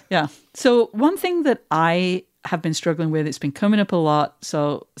 Yeah. So one thing that I have been struggling with, it's been coming up a lot,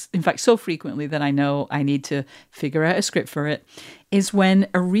 so in fact so frequently that I know I need to figure out a script for it, is when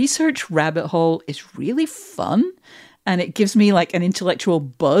a research rabbit hole is really fun and it gives me like an intellectual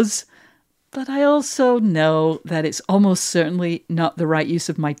buzz, but I also know that it's almost certainly not the right use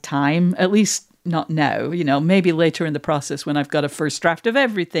of my time, at least not now. You know, maybe later in the process when I've got a first draft of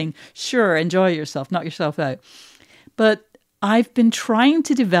everything, sure, enjoy yourself, knock yourself out. But I've been trying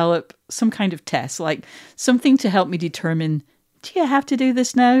to develop some kind of test, like something to help me determine, do you have to do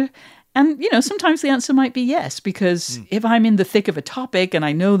this now? And, you know, sometimes the answer might be yes, because if I'm in the thick of a topic and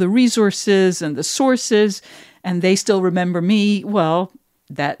I know the resources and the sources and they still remember me, well,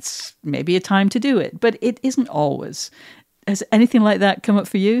 that's maybe a time to do it. But it isn't always. Has anything like that come up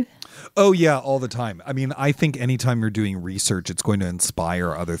for you? Oh, yeah, all the time. I mean, I think anytime you're doing research, it's going to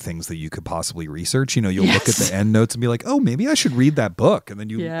inspire other things that you could possibly research. You know, you'll look at the end notes and be like, oh, maybe I should read that book. And then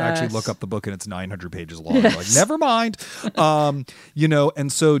you actually look up the book and it's 900 pages long. You're like, never mind. You know,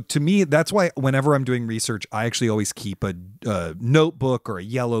 and so to me, that's why whenever I'm doing research, I actually always keep a notebook or a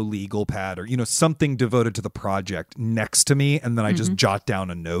yellow legal pad or, you know, something devoted to the project next to me. And then I just jot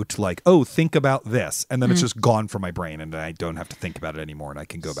down a note like, oh, think about this. And then it's just gone from my brain and I don't have to think about it anymore and I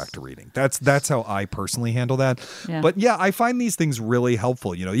can go back to reading. That's how I personally handle that. Yeah. But yeah, I find these things really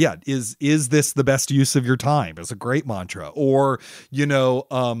helpful. You know, is this the best use of your time? It's a great mantra. Or, you know,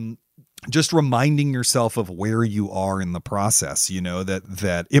 just reminding yourself of where you are in the process, you know,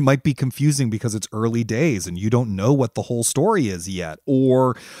 that it might be confusing because it's early days and you don't know what the whole story is yet.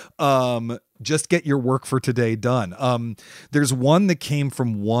 Or, just get your work for today done. There's one that came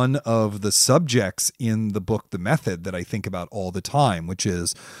from one of the subjects in the book, The Method, that I think about all the time, which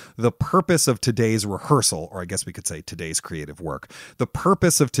is the purpose of today's rehearsal, or I guess we could say today's creative work. The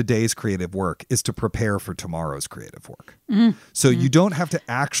purpose of today's creative work is to prepare for tomorrow's creative work. So you don't have to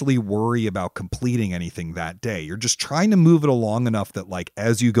actually worry about completing anything that day. You're just trying to move it along enough that, like,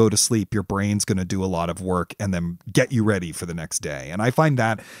 as you go to sleep, your brain's going to do a lot of work and then get you ready for the next day. And I find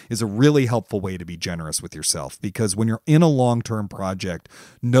that is a really helpful way to be generous with yourself, because when you're in a long-term project,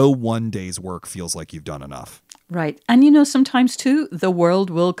 no one day's work feels like you've done enough. Right. And, you know, sometimes too, the world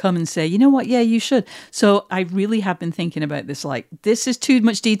will come and say, you know what? Yeah, you should. So I really have been thinking about this, like, this is too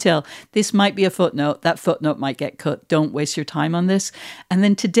much detail. This might be a footnote. That footnote might get cut. Don't waste your time on this. And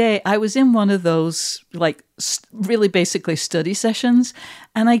then today I was in one of those, like, really basically study sessions,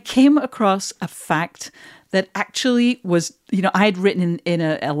 and I came across a fact that actually was, you know, I had written in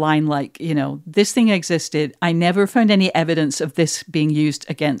a line like, you know, this thing existed. I never found any evidence of this being used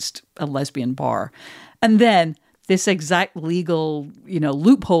against a lesbian bar. And then this exact legal, you know,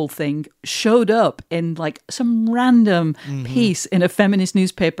 loophole thing showed up in like some random piece in a feminist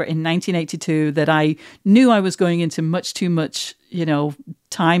newspaper in 1982 that I knew I was going into much too much, you know,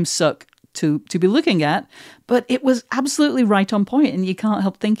 time suck to be looking at, but it was absolutely right on point. And you can't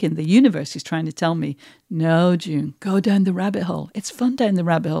help thinking the universe is trying to tell me, no, June, go down the rabbit hole. It's fun down the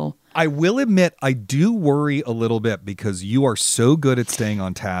rabbit hole. I will admit, I do worry a little bit because you are so good at staying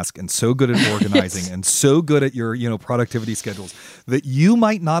on task and so good at organizing and so good at your, productivity schedules that you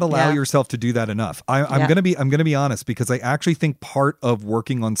might not allow yourself to do that enough. I'm going to be honest, because I actually think part of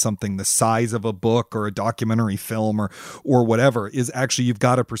working on something the size of a book or a documentary film or whatever is actually you've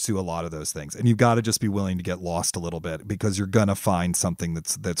got to pursue a lot of those things, and you've got to just be willing to get lost a little bit because you're going to find something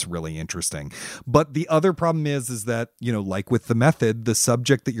that's really interesting. But the other problem is that, like with the method, the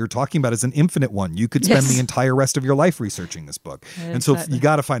subject that you're talking about is an infinite one. You could spend the entire rest of your life researching this book. Exactly. And so you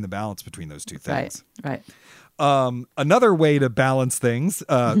got to find the balance between those two things. Right. Another way to balance things,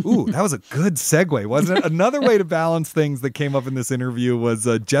 that was a good segue, wasn't it? Another way to balance things that came up in this interview was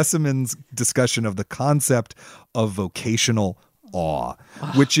Jessamyn's discussion of the concept of vocational awe,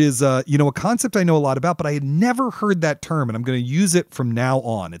 which is, a concept I know a lot about, but I had never heard that term, and I'm going to use it from now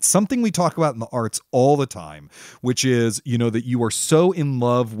on. It's something we talk about in the arts all the time, which is, that you are so in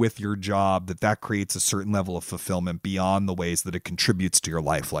love with your job that creates a certain level of fulfillment beyond the ways that it contributes to your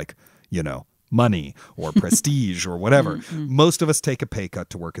life, like, money or prestige or whatever. Most of us take a pay cut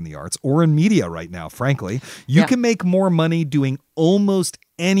to work in the arts or in media right now, frankly. You can make more money doing almost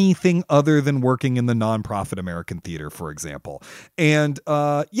anything other than working in the nonprofit American theater, for example. And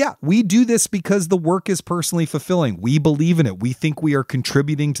we do this because the work is personally fulfilling. We believe in it. We think we are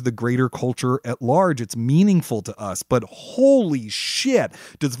contributing to the greater culture at large. It's meaningful to us. But holy shit,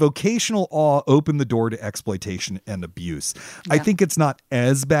 does vocational awe open the door to exploitation and abuse? I think it's not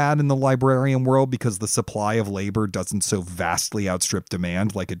as bad in the librarian world because the supply of labor doesn't so vastly outstrip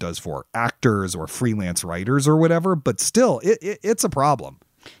demand like it does for actors or freelance writers or whatever. But still, it's a problem.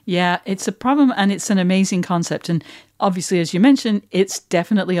 Yeah, it's a problem, and it's an amazing concept. And obviously, as you mentioned, it's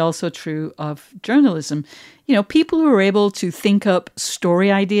definitely also true of journalism. People who are able to think up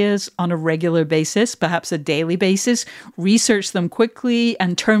story ideas on a regular basis, perhaps a daily basis, research them quickly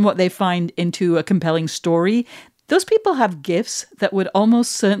and turn what they find into a compelling story, those people have gifts that would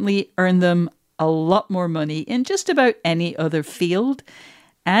almost certainly earn them a lot more money in just about any other field.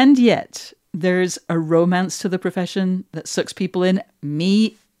 And yet, there's a romance to the profession that sucks people in,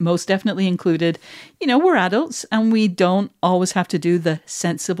 me most definitely included. We're adults and we don't always have to do the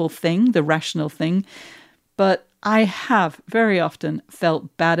sensible thing, the rational thing. But I have very often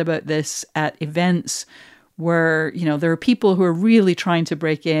felt bad about this at events where, there are people who are really trying to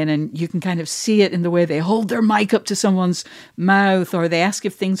break in, and you can kind of see it in the way they hold their mic up to someone's mouth, or they ask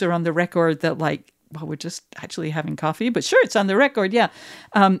if things are on the record that, like, well, we're just actually having coffee, but sure, it's on the record. Yeah.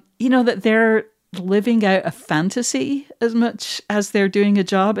 That they're living out a fantasy as much as they're doing a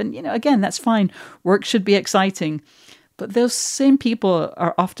job. And, again, that's fine. Work should be exciting. But those same people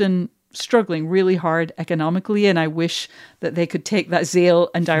are often struggling really hard economically. And I wish that they could take that zeal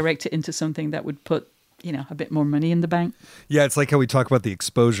and direct it into something that would put, a bit more money in the bank. Yeah, it's like how we talk about the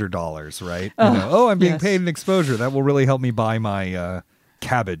exposure dollars, right? I'm being paid in exposure. That will really help me buy my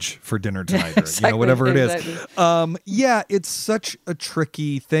cabbage for dinner tonight, or, exactly, whatever it is. Exactly. It's such a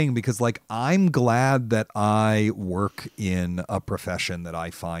tricky thing because, like, I'm glad that I work in a profession that I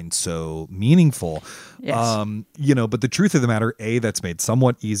find so meaningful. Yes. But the truth of the matter, A, that's made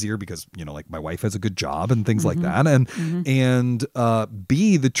somewhat easier because, like, my wife has a good job and things like that. And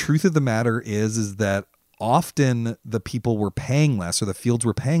B, the truth of the matter is that often the people we're paying less, or the fields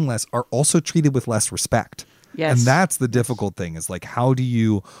we're paying less, are also treated with less respect. Yes. And that's the difficult thing, is like, how do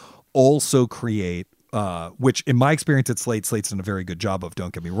you also create, which in my experience at Slate's done a very good job of,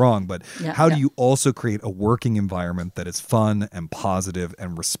 don't get me wrong, but how do you also create a working environment that is fun and positive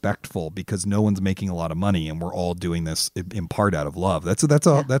and respectful, because no one's making a lot of money and we're all doing this in part out of love.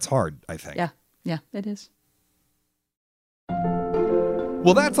 That's hard, I think. Yeah, it is.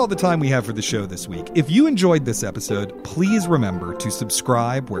 Well, that's all the time we have for the show this week. If you enjoyed this episode, please remember to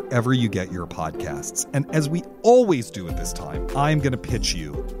subscribe wherever you get your podcasts. And as we always do at this time, I'm going to pitch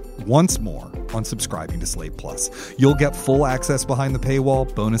you once more on subscribing to Slate Plus. You'll get full access behind the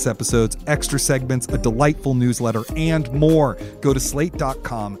paywall, bonus episodes, extra segments, a delightful newsletter, and more. Go to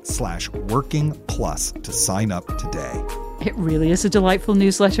slate.com/workingplus to sign up today. It really is a delightful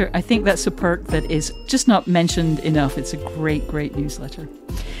newsletter. I think that's a perk that is just not mentioned enough. It's a great, great newsletter.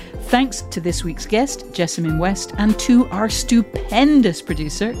 Thanks to this week's guest, Jessamyn West, and to our stupendous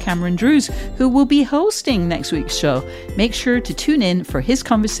producer, Cameron Drews, who will be hosting next week's show. Make sure to tune in for his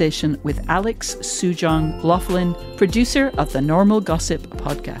conversation with Alex Sujong Laughlin, producer of the Normal Gossip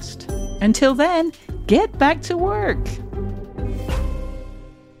podcast. Until then, get back to work.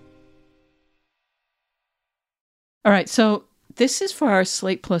 All right, so this is for our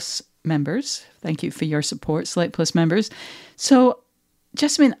Slate Plus members. Thank you for your support, Slate Plus members. So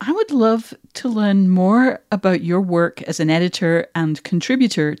Jessamyn, I would love to learn more about your work as an editor and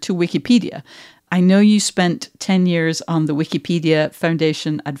contributor to Wikipedia. I know you spent 10 years on the Wikipedia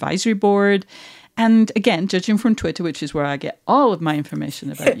Foundation Advisory Board. And again, judging from Twitter, which is where I get all of my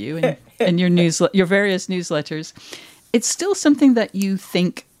information about you and your various newsletters, it's still something that you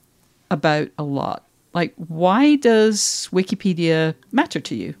think about a lot. Like, why does Wikipedia matter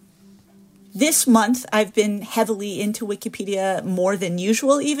to you? This month, I've been heavily into Wikipedia more than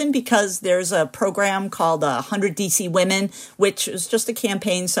usual, even because there's a program called 100 DC Women, which is just a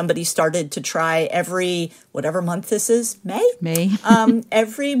campaign somebody started to try every, whatever month this is, May?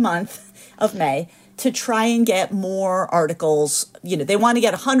 Every month of May, to try and get more articles. You know, they want to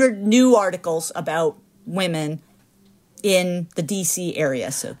get 100 new articles about women in the DC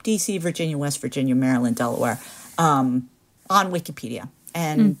area. So DC, Virginia, West Virginia, Maryland, Delaware, on Wikipedia.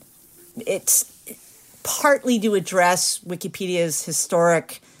 And it's partly to address Wikipedia's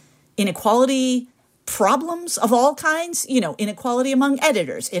historic inequality problems of all kinds, you know, inequality among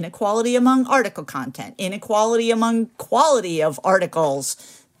editors, inequality among article content, inequality among quality of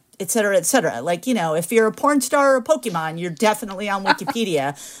articles, et cetera, et cetera. Like, you know, if you're a porn star or a Pokemon, you're definitely on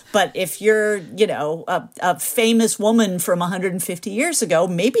Wikipedia. But if you're, you know, a famous woman from 150 years ago,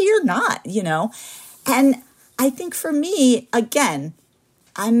 maybe you're not, you know. And I think for me, again,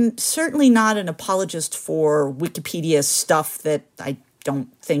 I'm certainly not an apologist for Wikipedia stuff that I don't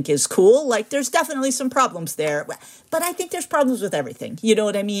think is cool. Like, there's definitely some problems there. But I think there's problems with everything. You know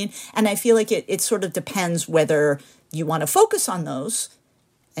what I mean? And I feel like it sort of depends whether you want to focus on those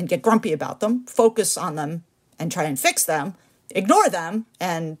and get grumpy about them, focus on them and try and fix them, ignore them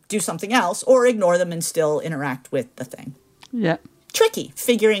and do something else, or ignore them and still interact with the thing. Yeah. Tricky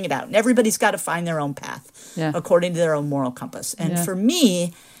figuring it out. And everybody's got to find their own path according to their own moral compass. And for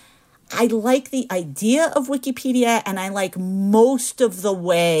me, I like the idea of Wikipedia and I like most of the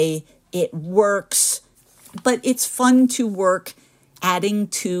way it works, but it's fun to work adding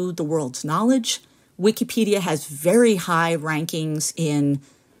to the world's knowledge. Wikipedia has very high rankings in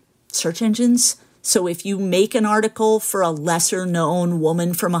search engines. So if you make an article for a lesser known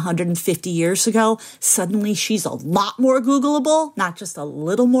woman from 150 years ago, suddenly she's a lot more Googleable, not just a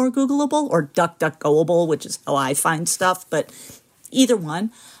little more Googleable or DuckDuckGoable, which is how I find stuff, but either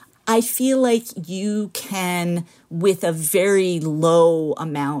one. I feel like you can, with a very low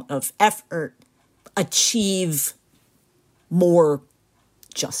amount of effort, achieve more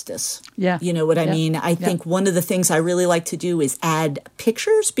justice. Yeah. You know what I mean? I think one of the things I really like to do is add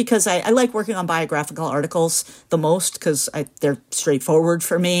pictures because I like working on biographical articles the most because they're straightforward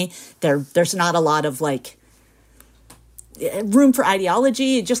for me. There's not a lot of like room for ideology.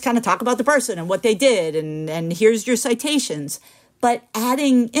 You just kind of talk about the person and what they did and here's your citations. But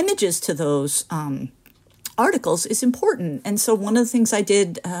adding images to those articles is important. And so one of the things I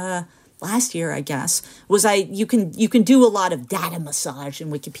did last year, I guess, was you can do a lot of data massage in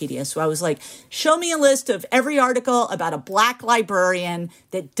Wikipedia. So I was like, show me a list of every article about a Black librarian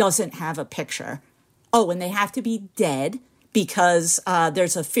that doesn't have a picture. Oh, and they have to be dead because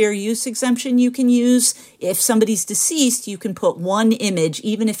there's a fair use exemption you can use. If somebody's deceased, you can put one image,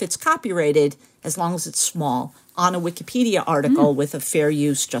 even if it's copyrighted, as long as it's small, on a Wikipedia article with a fair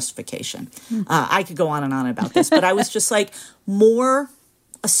use justification. I could go on and on about this, but I was just like, more,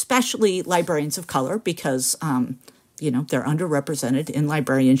 especially librarians of color, because, you know, they're underrepresented in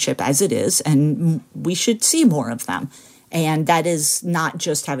librarianship as it is, and we should see more of them. And that is not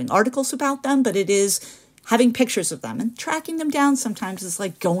just having articles about them, but it is having pictures of them. And tracking them down sometimes is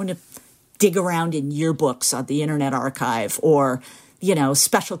like going to dig around in yearbooks on the Internet Archive or, you know,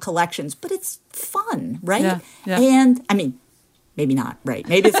 special collections. But it's fun, right? Yeah. And, I mean, maybe not, right?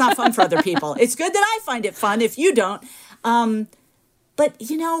 Maybe it's not fun for other people. It's good that I find it fun if you don't. But,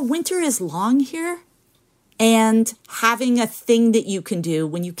 you know, winter is long here, and having a thing that you can do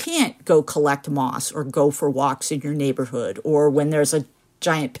when you can't go collect moss or go for walks in your neighborhood or when there's a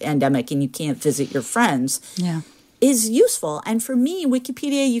giant pandemic and you can't visit your friends is useful. And for me,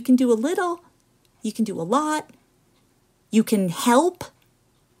 Wikipedia, you can do a little, you can do a lot, you can help,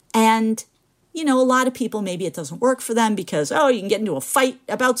 and you know, a lot of people, maybe it doesn't work for them because, you can get into a fight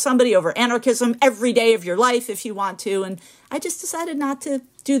about somebody over anarchism every day of your life if you want to. And I just decided not to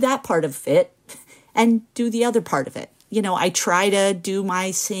do that part of it and do the other part of it. You know, I try to do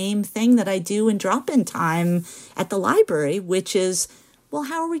my same thing that I do in drop-in time at the library, which is, well,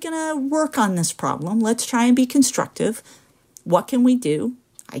 how are we going to work on this problem? Let's try and be constructive. What can we do?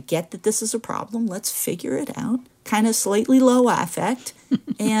 I get that this is a problem. Let's figure it out. Kind of slightly low affect.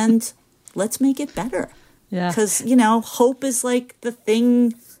 And let's make it better. Yeah. Because, you know, hope is like the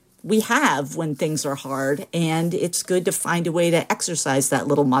thing we have when things are hard. And it's good to find a way to exercise that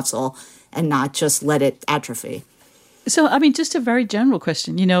little muscle and not just let it atrophy. So, I mean, just a very general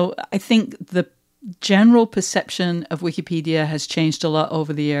question. I think the general perception of Wikipedia has changed a lot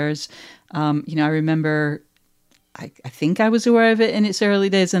over the years. I remember, I think I was aware of it in its early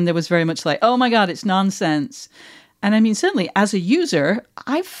days, and there was very much like, oh my God, it's nonsense. And I mean, certainly as a user,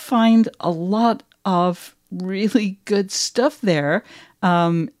 I find a lot of really good stuff there.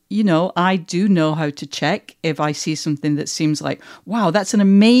 I do know how to check if I see something that seems like, wow, that's an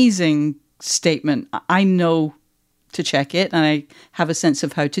amazing statement. I know to check it, and I have a sense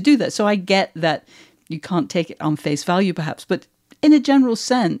of how to do that. So I get that you can't take it on face value, perhaps. But in a general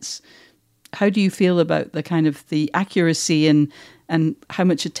sense, how do you feel about the kind of the accuracy and how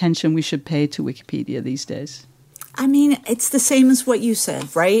much attention we should pay to Wikipedia these days? I mean, it's the same as what you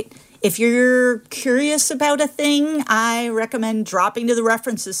said, right? If you're curious about a thing, I recommend dropping to the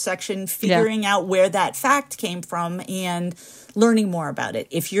references section, figuring out where that fact came from, and learning more about it.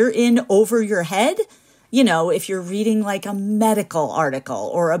 If you're in over your head, if you're reading like a medical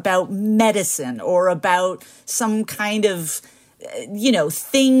article or about medicine or about some kind of,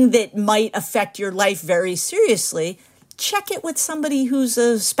 thing that might affect your life very seriously, check it with somebody who's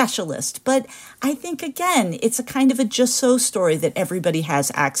a specialist. But I think, again, it's a kind of a just so story that everybody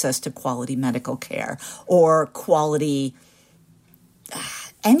has access to quality medical care or quality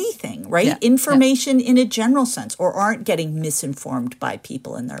anything, right? Yeah, information in a general sense, or aren't getting misinformed by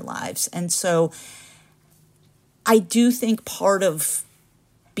people in their lives. And so I do think part of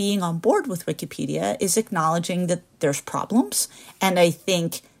being on board with Wikipedia is acknowledging that there's problems. And I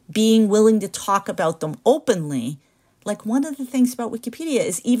think being willing to talk about them openly. Like, one of the things about Wikipedia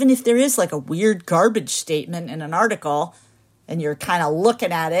is even if there is like a weird garbage statement in an article and you're kind of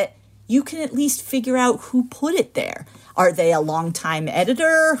looking at it, you can at least figure out who put it there. Are they a longtime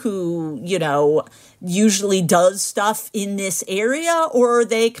editor who, usually does stuff in this area? Or are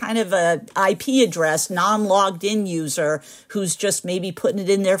they kind of a IP address, non-logged in user who's just maybe putting it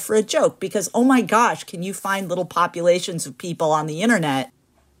in there for a joke? Because, oh my gosh, can you find little populations of people on the internet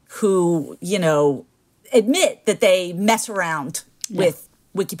who, admit that they mess around with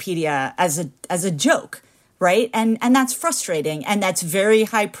Wikipedia as a joke, right? And that's frustrating, and that's very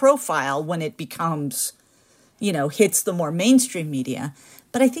high profile when it becomes, hits the more mainstream media.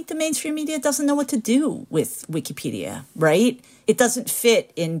 But I think the mainstream media doesn't know what to do with Wikipedia, right? It doesn't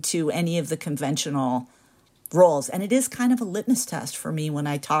fit into any of the conventional roles, and it is kind of a litmus test for me when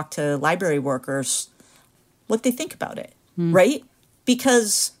I talk to library workers what they think about it, right?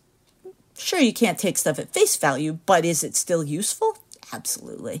 Because sure, you can't take stuff at face value, but is it still useful?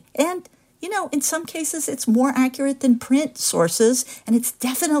 Absolutely. And, in some cases, it's more accurate than print sources, and it's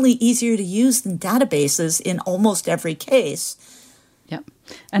definitely easier to use than databases in almost every case. Yeah.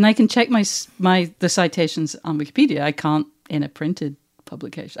 And I can check the citations on Wikipedia. I can't in a printed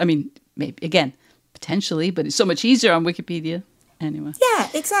publication. I mean, maybe, again, potentially, but it's so much easier on Wikipedia. Anyway. Yeah,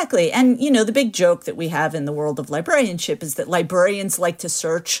 exactly. And, the big joke that we have in the world of librarianship is that librarians like to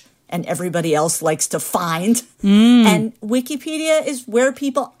search and everybody else likes to find. And Wikipedia is where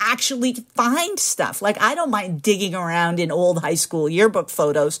people actually find stuff. Like, I don't mind digging around in old high school yearbook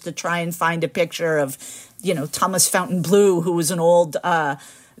photos to try and find a picture of, Thomas Fountain Blue, who was an old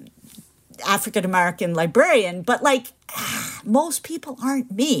African-American librarian. But, most people aren't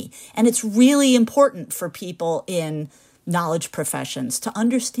me. And it's really important for people in knowledge professions to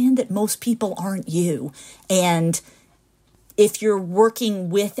understand that most people aren't you. And if you're working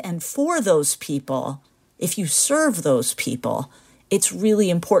with and for those people, if you serve those people, it's really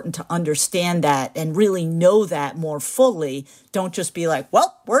important to understand that and really know that more fully. Don't just be like,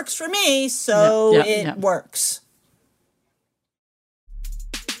 well, works for me, so it works.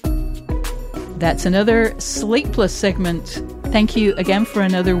 That's another Slate Plus segment. Thank you again for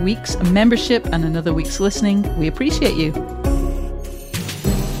another week's membership and another week's listening. We appreciate you.